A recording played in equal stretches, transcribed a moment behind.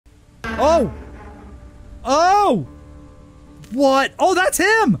Oh! Oh! What? Oh, that's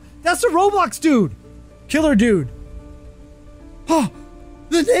him! That's the Roblox dude! Killer dude. Oh!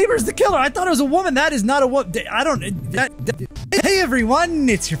 The neighbor's the killer! I thought it was a woman! That is not a woman! I don't... Hey everyone!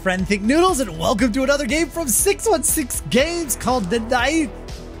 It's your friend Thinknoodles and welcome to another game from 616 Games called The Night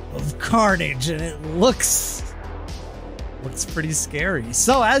of Carnage. And it looks pretty scary.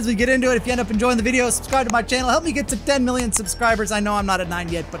 So as we get into it, if you end up enjoying the video, subscribe to my channel. Help me get to 10 million subscribers. I know I'm not at 9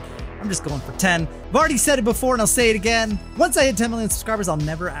 yet, but I'm just going for 10. I've already said it before and I'll say it again. Once I hit 10 million subscribers, I'll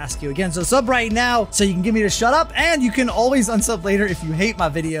never ask you again. So sub right now so you can get me to shut up, and you can always unsub later if you hate my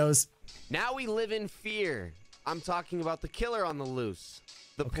videos. Now we live in fear. I'm talking about the killer on the loose.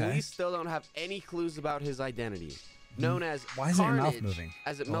 The police still don't have any clues about his identity. Known as Why is your mouth moving?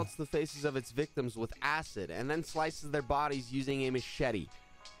 As it melts the faces of its victims with acid and then slices their bodies using a machete.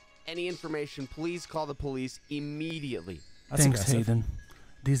 Any information, please call the police immediately. That's Thanks, aggressive. Hayden.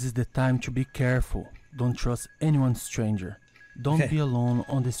 This is the time to be careful. Don't trust anyone stranger. Don't be alone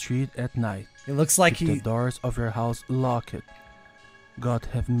on the street at night. It looks like Keep the doors of your house locked. God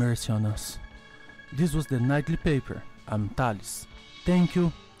have mercy on us. This was the nightly paper. I'm Thales. Thank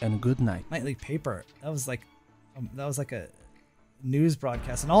you and good night. Nightly paper. That was like a news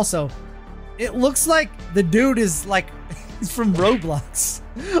broadcast. And also, it looks like the dude is like he's from Roblox.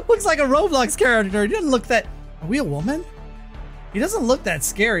 Looks like a Roblox character. He doesn't look that. Are we a woman? He doesn't look that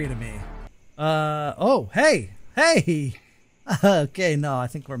scary to me. Oh, hey. Okay, no, I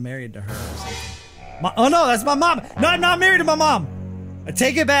think we're married to her or something. Oh no, that's my mom. No, I'm not married to my mom. I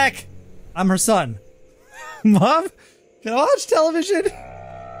take it back. I'm her son. Mom, can I watch television?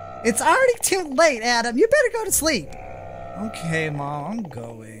 It's already too late, Adam. You better go to sleep. Okay, Mom, I'm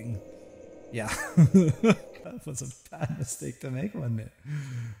going. Yeah. That was a bad mistake to make, wasn't it?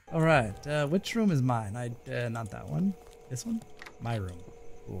 All right, which room is mine? Not that one. This one? My room.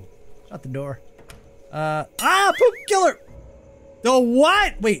 Cool. Shut the door. Poop killer! The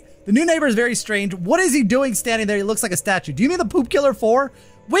what? Wait, the new neighbor is very strange. What is he doing standing there? He looks like a statue. Do you mean the Poop Killer 4?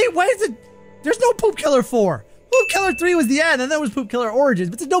 Wait, why is it? There's no Poop Killer 4. Poop Killer 3 was the end, and then was Poop Killer Origins,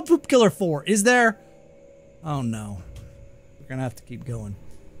 but there's no Poop Killer 4. Is there? Oh no. We're gonna have to keep going.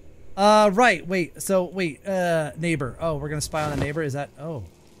 Right, wait, so wait, neighbor. Oh, we're gonna spy on the neighbor? Is that, oh,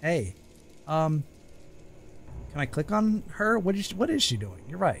 hey. Can I click on her? What is she doing?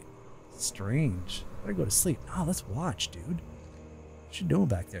 You're right. Strange. Better go to sleep. Oh, let's watch, dude. What's she doing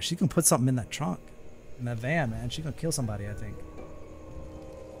back there? She can put something in that trunk. In that van, man. She can kill somebody, I think.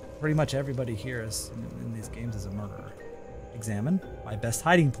 Pretty much everybody here is in these games is a murderer. Examine my best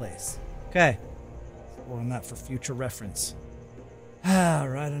hiding place. Okay. We're on that for future reference. Ah,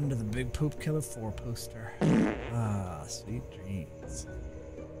 right under the big Poop Killer 4 poster. Ah, sweet dreams.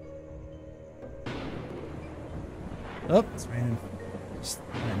 Oh, it's raining. Just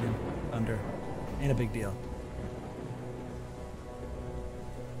raining. Thunder. Ain't a big deal.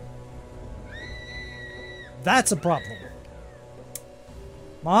 That's a problem.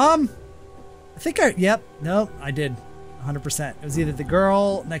 Mom? I think yep. No, I did. 100%. It was either the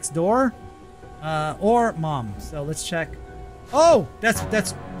girl next door, or mom. So let's check. Oh,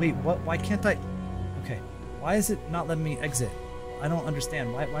 that's, wait, what? Why can't I? Okay. Why is it not letting me exit? I don't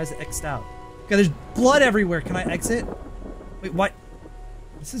understand. Why is it X'd out? Okay, there's blood everywhere. Can I exit? Wait, what?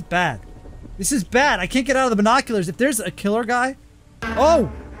 This is bad. This is bad. I can't get out of the binoculars. If there's a killer guy. Oh!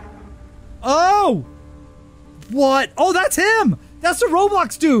 Oh! What? Oh, that's him! That's the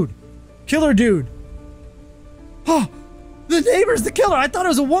Roblox dude! Killer dude. Oh! The neighbor's the killer! I thought it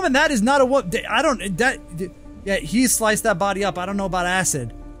was a woman. That is not a woman. I don't... Yeah, he sliced that body up. I don't know about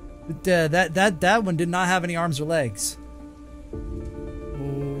acid. But that one did not have any arms or legs.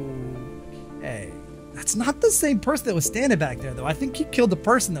 Okay. That's not the same person that was standing back there, though. I think he killed the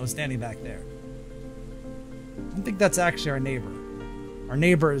person that was standing back there. I don't think that's actually our neighbor. Our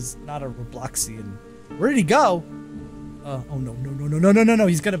neighbor is not a Robloxian. Where did he go? Oh no.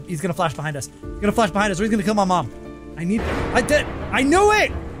 He's gonna flash behind us. He's gonna flash behind us, or he's gonna kill my mom. I knew it!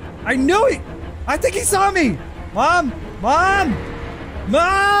 I knew it! I think he saw me! Mom!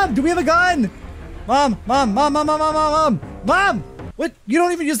 Do we have a gun? Mom! What? You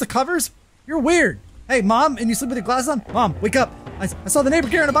don't even use the covers? You're weird. Hey, Mom, and you sleep with your glasses on? Mom, wake up. I saw the neighbor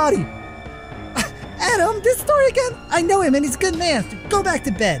carrying a body. Adam, this story again? I know him and he's a good man. So go back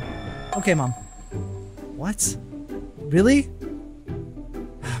to bed. Okay, Mom. What? Really?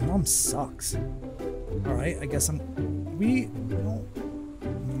 Mom sucks. Alright, I guess we don't...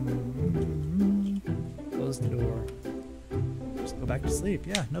 Close the door. Just go back to sleep.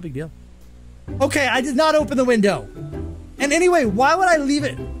 Yeah, no big deal. Okay, I did not open the window. And anyway, why would I leave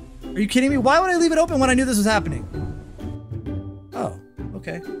it? Are you kidding me? Why would I leave it open when I knew this was happening? Oh,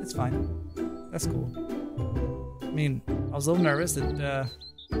 okay. it's fine. That's cool. I mean, I was a little nervous that,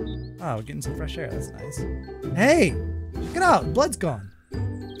 oh, we're getting some fresh air. That's nice. Hey! Check it out. Blood's gone.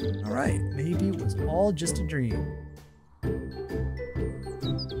 Alright, maybe it was all just a dream.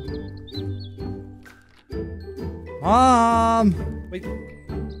 Mom! Wait.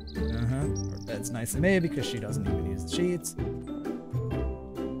 Her bed's nicely made because she doesn't even use the sheets.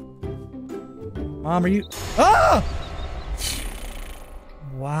 Mom, are you... Ah!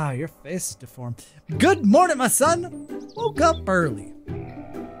 Wow, your face is deformed. Good morning, my son. Woke up early.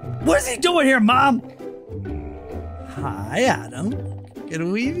 What is he doing here, Mom? Hi, Adam.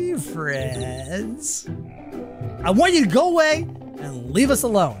 Can we be friends? I want you to go away and leave us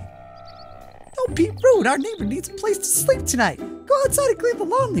alone. Don't be rude. Our neighbor needs a place to sleep tonight. Go outside and clean the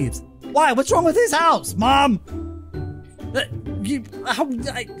lawn leaves. Why? What's wrong with his house, Mom?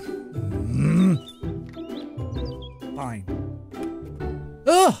 Fine.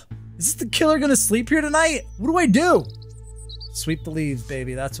 Ugh! Is this the killer gonna sleep here tonight? What do I do? Sweep the leaves,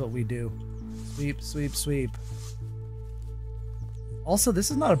 baby. That's what we do. Sweep, sweep, sweep. Also, this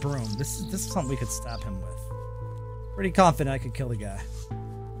is not a broom. This is something we could stab him with. Pretty confident I could kill the guy.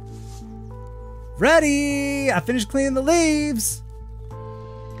 Ready! I finished cleaning the leaves!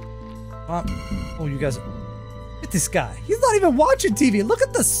 Oh, you guys... Look at this guy. He's not even watching TV. Look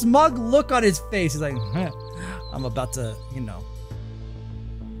at the smug look on his face. He's like, I'm about to, you know...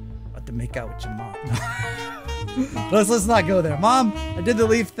 About to make out with your mom. Let's not go there. Mom, I did the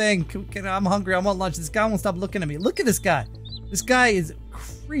leaf thing. I'm hungry. I want lunch. This guy won't stop looking at me. Look at this guy. This guy is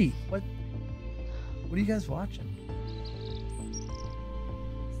creep. What are you guys watching?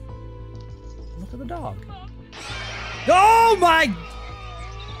 Look at the dog. Oh my!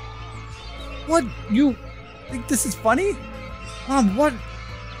 What? You think this is funny? Mom, what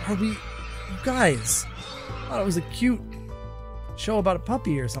are we... You guys. I thought it was a cute show about a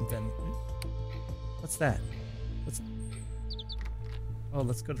puppy or something. What's that? Oh,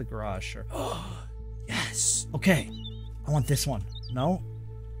 let's go to the garage, sure. Oh, yes. Okay. I want this one. No?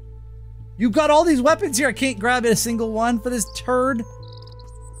 You've got all these weapons here. I can't grab a single one for this turd.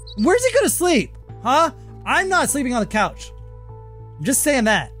 Where's he gonna sleep? Huh? I'm not sleeping on the couch. I'm just saying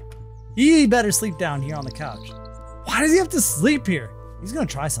that. He better sleep down here on the couch. Why does he have to sleep here? He's gonna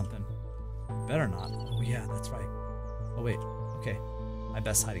try something. Better not. Oh yeah, that's right. Oh wait. Okay. My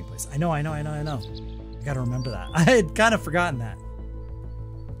best hiding place. I know. I gotta remember that. I had kind of forgotten that.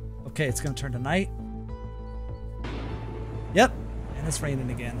 Okay, it's gonna turn to night. Yep, and it's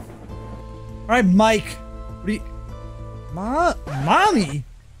raining again. All right, Mike. What are you... Mommy?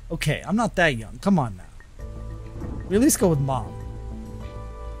 Okay, I'm not that young. Come on now. We at least go with Mom.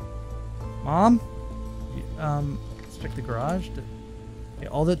 Mom? Let's check the garage. Okay,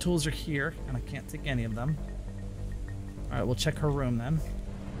 all the tools are here, and I can't take any of them. All right, we'll check her room then.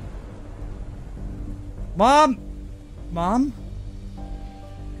 Mom? Mom?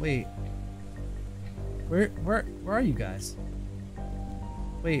 Wait. Where are you guys?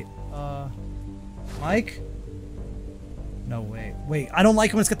 Wait, Mike? No way. Wait, I don't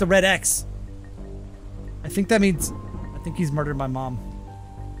like when it's got the red X. I think that means... I think he's murdered my mom.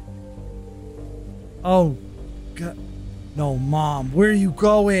 Oh, God. No, Mom, where are you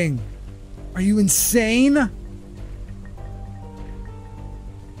going? Are you insane?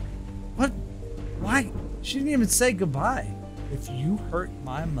 What? Why? She didn't even say goodbye. If you hurt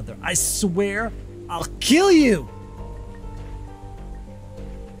my mother, I swear I'll kill you!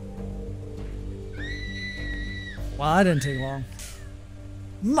 Well, that didn't take long.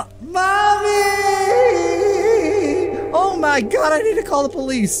 Mommy! Oh my God, I need to call the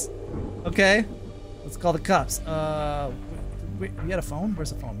police. Okay, let's call the cops. Wait, you got a phone?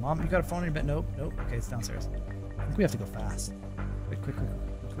 Where's the phone? Mom, you got a phone in your bed? Nope. Okay, it's downstairs. I think we have to go fast. Wait, quick.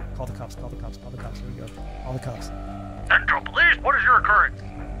 Call the cops. Here we go. Call the cops. Central Police, what is your occurrence?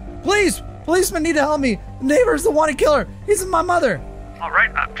 Please! Policemen need to help me! The neighbor's the wanted killer! He's my mother!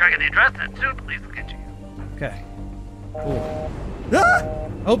 Alright, I'm checking the address and soon police will get to you. Okay. Cool. Ah!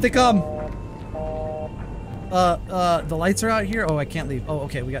 I hope they come! The lights are out here? Oh, I can't leave. Oh,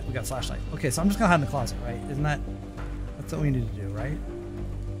 okay, we got flashlight. Okay, so I'm just gonna hide in the closet, right? Isn't that... That's what we need to do, right?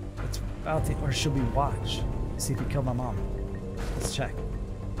 It's about to... Or should we watch? See if he killed my mom. Let's check.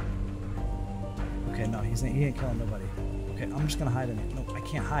 Okay, no, he ain't killing nobody. Okay, I'm just gonna hide in it. Nope, I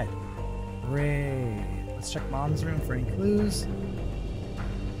can't hide. Great. Let's check Mom's room for any clues.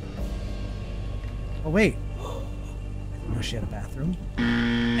 Oh, wait. I didn't know she had a bathroom.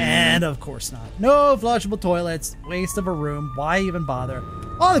 And of course not. No flushable toilets. Waste of a room. Why even bother?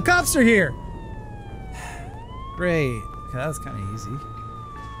 Oh, the cops are here! Great. Okay, that was kind of easy.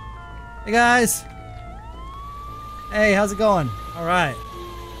 Hey, guys. Hey, how's it going? All right.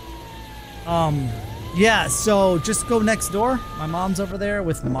 Yeah, so just go next door. My mom's over there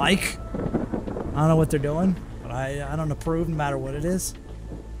with Mike. I don't know what they're doing, but I don't approve no matter what it is.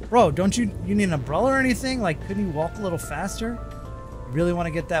 Bro, don't you need an umbrella or anything? Like, couldn't you walk a little faster? You really want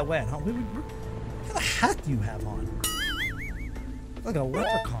to get that wet, huh? What kind of hat do you have on? Like a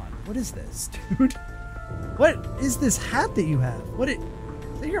leprechaun. What is this, dude? What is this hat that you have? Is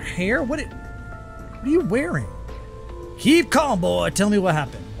that your hair? What are you wearing? Keep calm, boy. Tell me what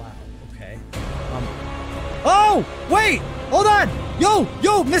happened. Wow. Okay. Oh, wait. Hold on. Yo,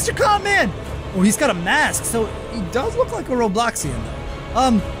 Mr. Calm Man. Oh, he's got a mask, so he does look like a Robloxian, though.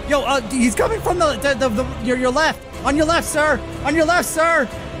 He's coming from your left. On your left, sir. On your left, sir.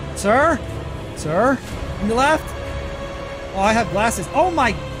 Sir. On your left. Oh, I have glasses. Oh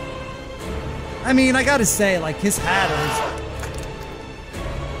my. I mean, I gotta say, like, his hat is.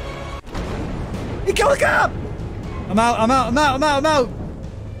 He killed a cop! I'm out.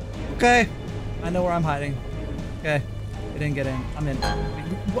 Okay. I know where I'm hiding. Okay. I didn't get in. I'm in.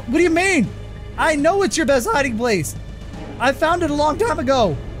 What do you mean? I know it's your best hiding place. I found it a long time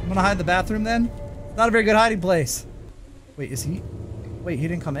ago. I'm gonna hide in the bathroom then. Not a very good hiding place. Wait, is he? Wait, he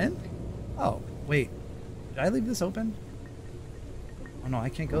didn't come in? Oh, wait. Did I leave this open? Oh no, I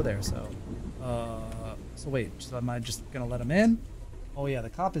can't go there, so. So wait, so am I just gonna let him in? Oh yeah, the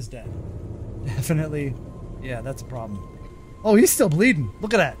cop is dead. Definitely. Yeah, that's a problem. Oh, he's still bleeding.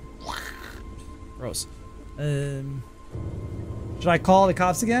 Look at that. Gross. Should I call the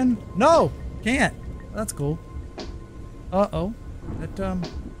cops again? No, can't. That's cool. Uh-oh. That,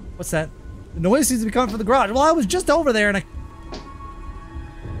 what's that? The noise seems to be coming from the garage. Well, I was just over there and I...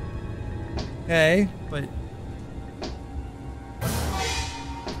 Okay, but...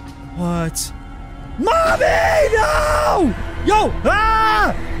 What? Mommy, no! Yo,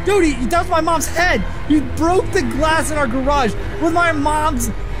 ah! Dude, he touched my mom's head. He broke the glass in our garage with my mom's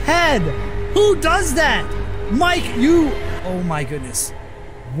head. Who does that? Mike, you... Oh my goodness.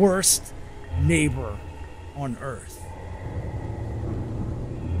 Worst neighbor on earth.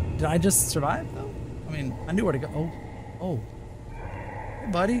 Did I just survive, though? I mean, I knew where to go. Oh. Hey,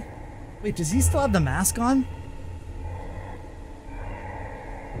 buddy. Wait, does he still have the mask on?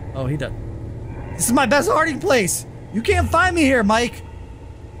 Oh, he does. This is my best hiding place. You can't find me here, Mike.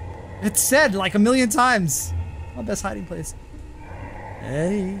 It's said like a million times. My best hiding place.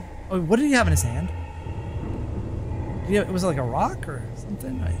 Hey. Oh, what did he have in his hand? Was it like a rock or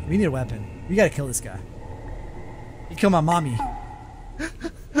something? We need a weapon. We gotta kill this guy. He killed my mommy.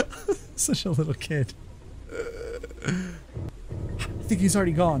 Such a little kid. I think he's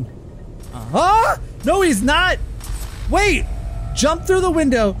already gone. Uh-huh! No, he's not! Wait! Jump through the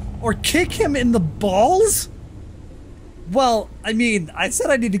window or kick him in the balls? Well, I mean, I said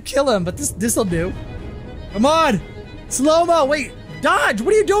I need to kill him, but this'll do. Come on! Slow-mo! Wait! Dodge!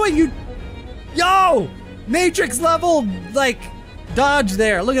 What are you doing? Yo! Matrix level, like, dodge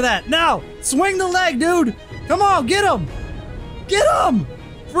there. Look at that. Now! Swing the leg, dude! Come on, get him! Get him!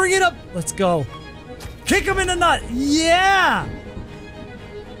 Bring it up! Let's go. Kick him in the nut! Yeah!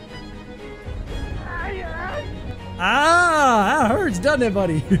 Ah, that hurts, doesn't it,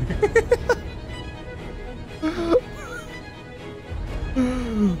 buddy?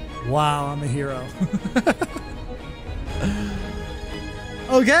 Wow, I'm a hero.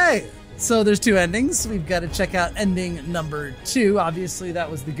 Okay, so there's two endings. We've got to check out ending number 2. Obviously, that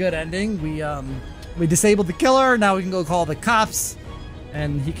was the good ending. We disabled the killer. Now we can go call the cops,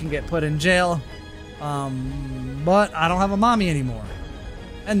 and he can get put in jail. But I don't have a mommy anymore.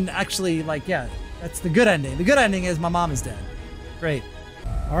 And actually, like, yeah. That's the good ending. The good ending is my mom is dead. Great.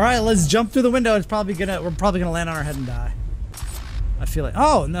 All right, let's jump through the window. We're probably gonna land on our head and die. I feel like.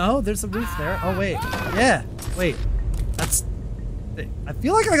 Oh no, there's a roof there. Oh wait. Yeah. Wait. That's. I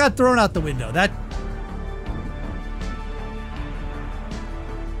feel like I got thrown out the window. That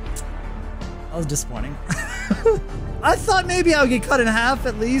was disappointing. I thought maybe I would get cut in half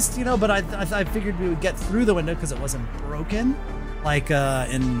at least, you know, but I figured we would get through the window because it wasn't broken. Like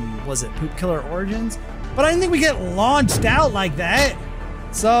was it Poop Killer Origins? But I didn't think we get launched out like that.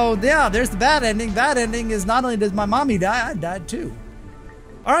 So yeah, there's the bad ending. Bad ending is not only does my mommy die, I died too.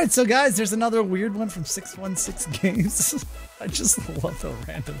 Alright, so guys, there's another weird one from 616 Games. I just love the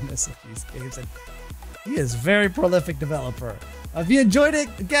randomness of these games. And he is a very prolific developer. If you enjoyed it,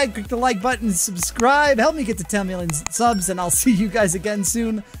 again, click the like button, subscribe, help me get to 10 million subs, and I'll see you guys again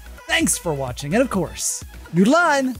soon. Thanks for watching, and of course, Noodle on!